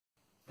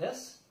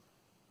This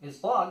is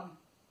Blog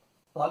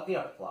the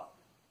Art Blog,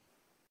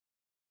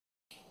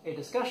 a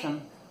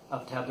discussion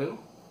of taboo,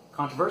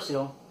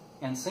 controversial,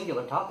 and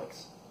singular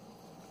topics.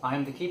 I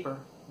am the keeper,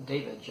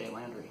 David J.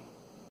 Landry.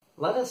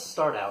 Let us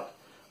start out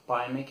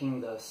by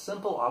making the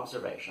simple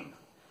observation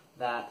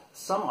that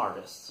some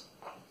artists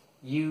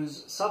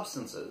use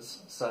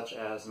substances such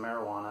as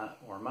marijuana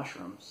or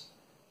mushrooms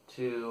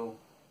to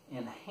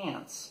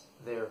enhance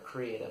their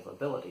creative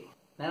ability.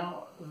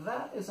 Now,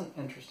 that is an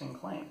interesting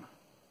claim,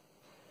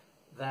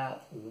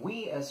 that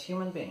we as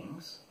human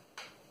beings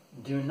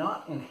do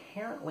not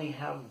inherently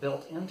have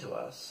built into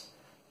us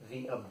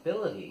the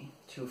ability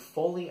to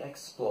fully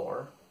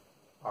explore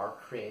our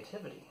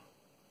creativity.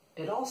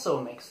 It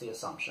also makes the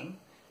assumption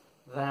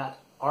that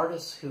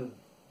artists who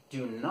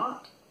do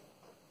not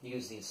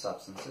use these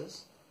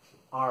substances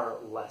are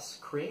less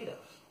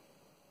creative.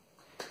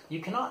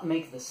 You cannot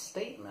make the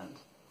statement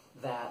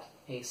that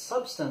a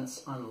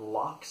substance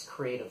unlocks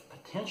creative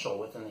potential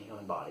within the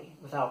human body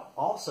without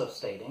also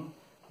stating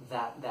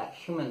that that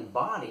human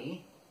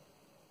body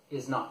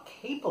is not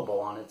capable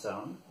on its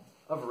own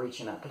of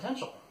reaching that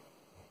potential.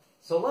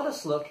 So let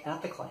us look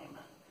at the claim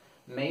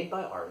made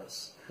by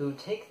artists who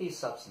take these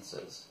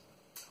substances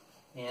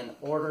in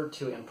order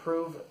to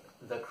improve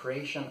the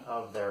creation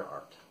of their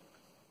art.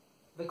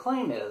 The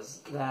claim is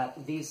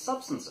that these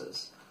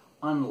substances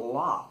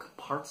unlock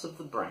parts of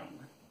the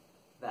brain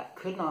that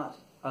could not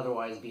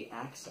otherwise be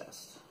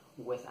accessed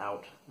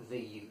without the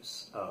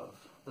use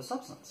of the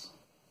substance.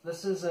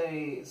 This is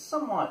a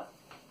somewhat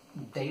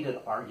dated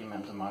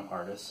argument among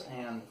artists,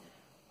 and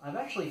I've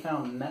actually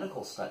found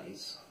medical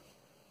studies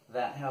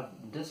that have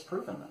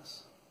disproven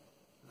this.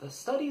 The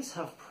studies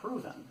have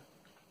proven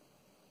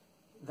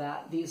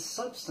that these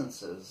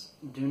substances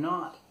do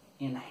not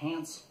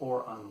enhance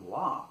or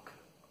unlock,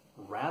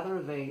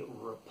 rather they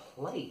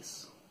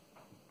replace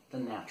the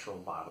natural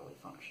bodily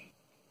function.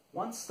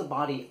 Once the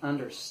body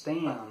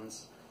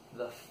understands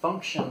the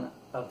function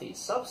of these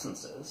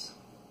substances,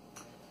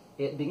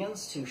 it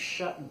begins to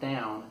shut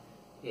down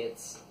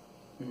its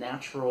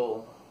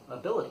natural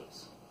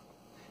abilities.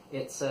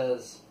 It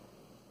says,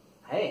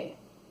 hey,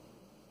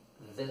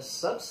 this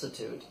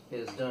substitute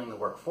is doing the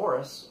work for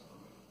us,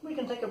 we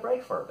can take a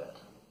break for a bit.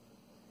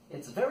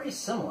 It's very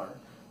similar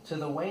to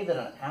the way that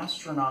an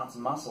astronaut's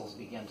muscles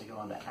begin to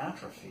go into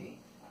atrophy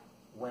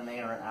when they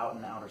are out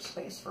in outer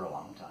space for a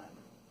long time.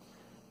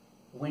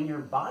 When your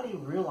body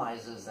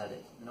realizes that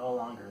it no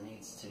longer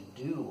needs to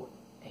do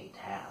a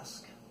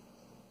task,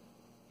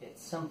 it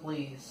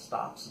simply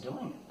stops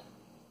doing it.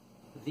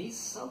 These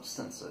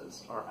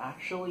substances are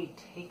actually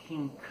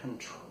taking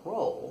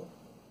control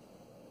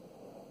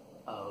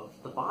of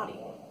the body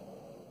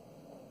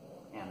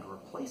and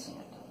replacing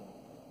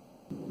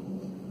it.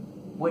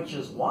 Which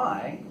is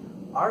why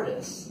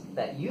artists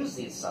that use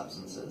these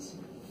substances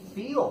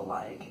feel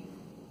like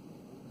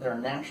their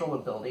natural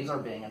abilities are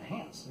being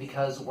enhanced,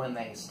 because when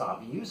they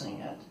stop using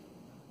it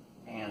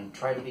and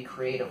try to be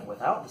creative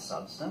without the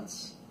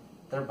substance,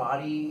 their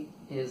body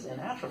is in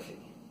atrophy.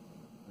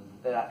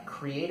 That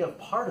creative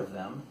part of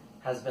them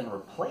has been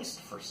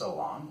replaced for so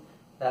long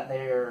that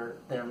they're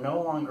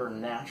no longer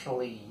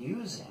naturally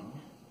using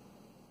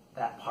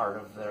that part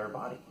of their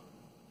body.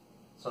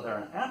 So they're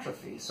in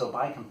atrophy. So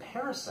by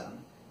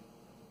comparison,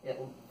 it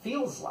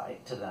feels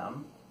like to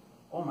them,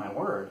 oh my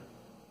word,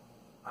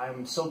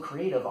 I'm so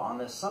creative on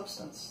this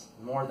substance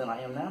more than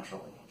I am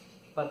naturally.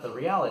 But the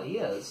reality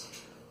is,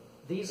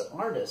 these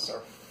artists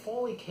are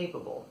fully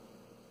capable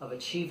of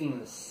achieving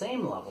the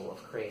same level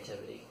of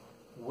creativity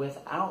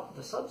without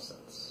the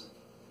substance,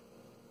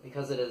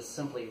 because it is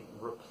simply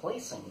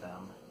replacing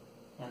them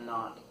and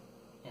not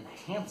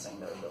enhancing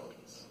their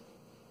abilities.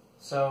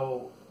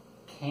 So,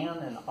 can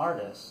an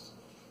artist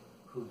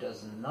who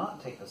does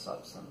not take the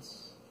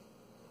substance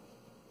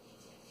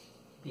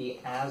be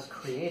as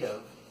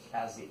creative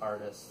as the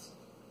artists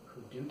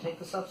who do take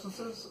the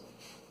substances?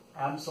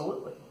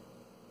 Absolutely.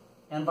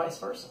 And vice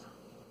versa.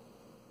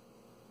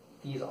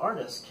 These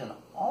artists can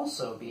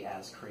also be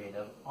as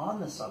creative on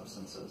the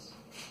substances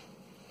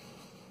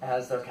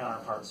as their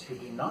counterparts who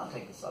do not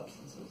take the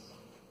substances.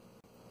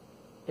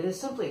 It is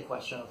simply a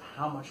question of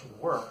how much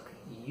work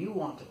you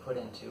want to put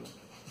into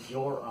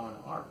your own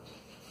art.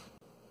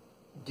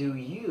 Do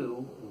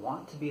you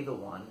want to be the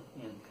one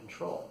in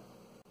control?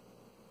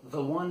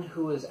 The one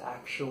who is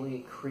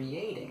actually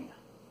creating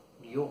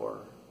your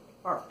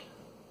art?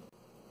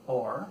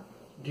 Or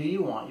do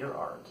you want your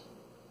art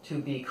to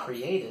be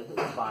created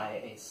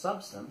by a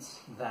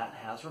substance that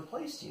has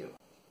replaced you?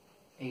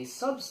 A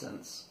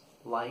substance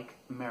like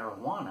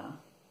marijuana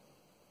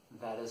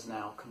that is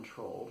now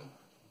controlled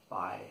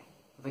by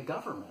the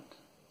government.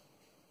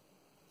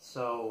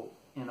 So,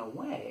 in a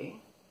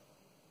way,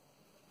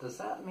 does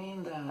that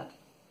mean that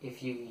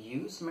if you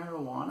use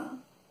marijuana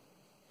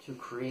to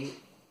create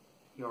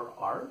your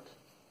art,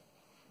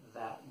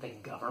 that the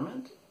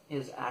government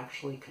is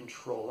actually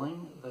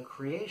controlling the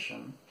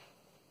creation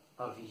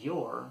of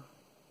your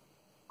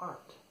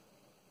art?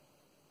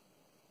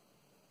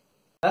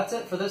 That's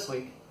it for this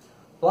week.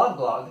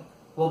 Blog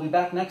will be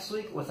back next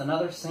week with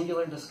another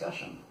singular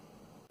discussion.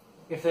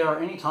 If there are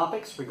any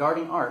topics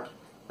regarding art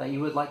that you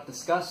would like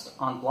discussed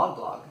on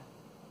BlogBlog,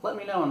 let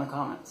me know in the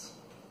comments.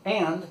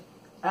 And,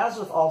 as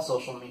with all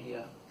social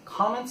media,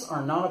 comments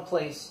are not a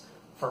place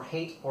for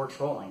hate or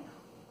trolling.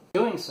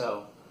 Doing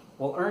so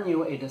will earn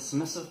you a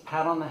dismissive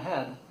pat on the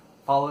head,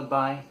 followed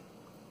by,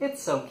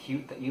 "It's so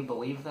cute that you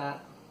believe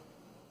that."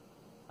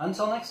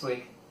 Until next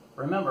week,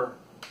 remember,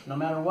 no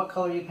matter what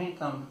color you paint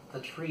them,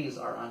 the trees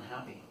are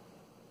unhappy.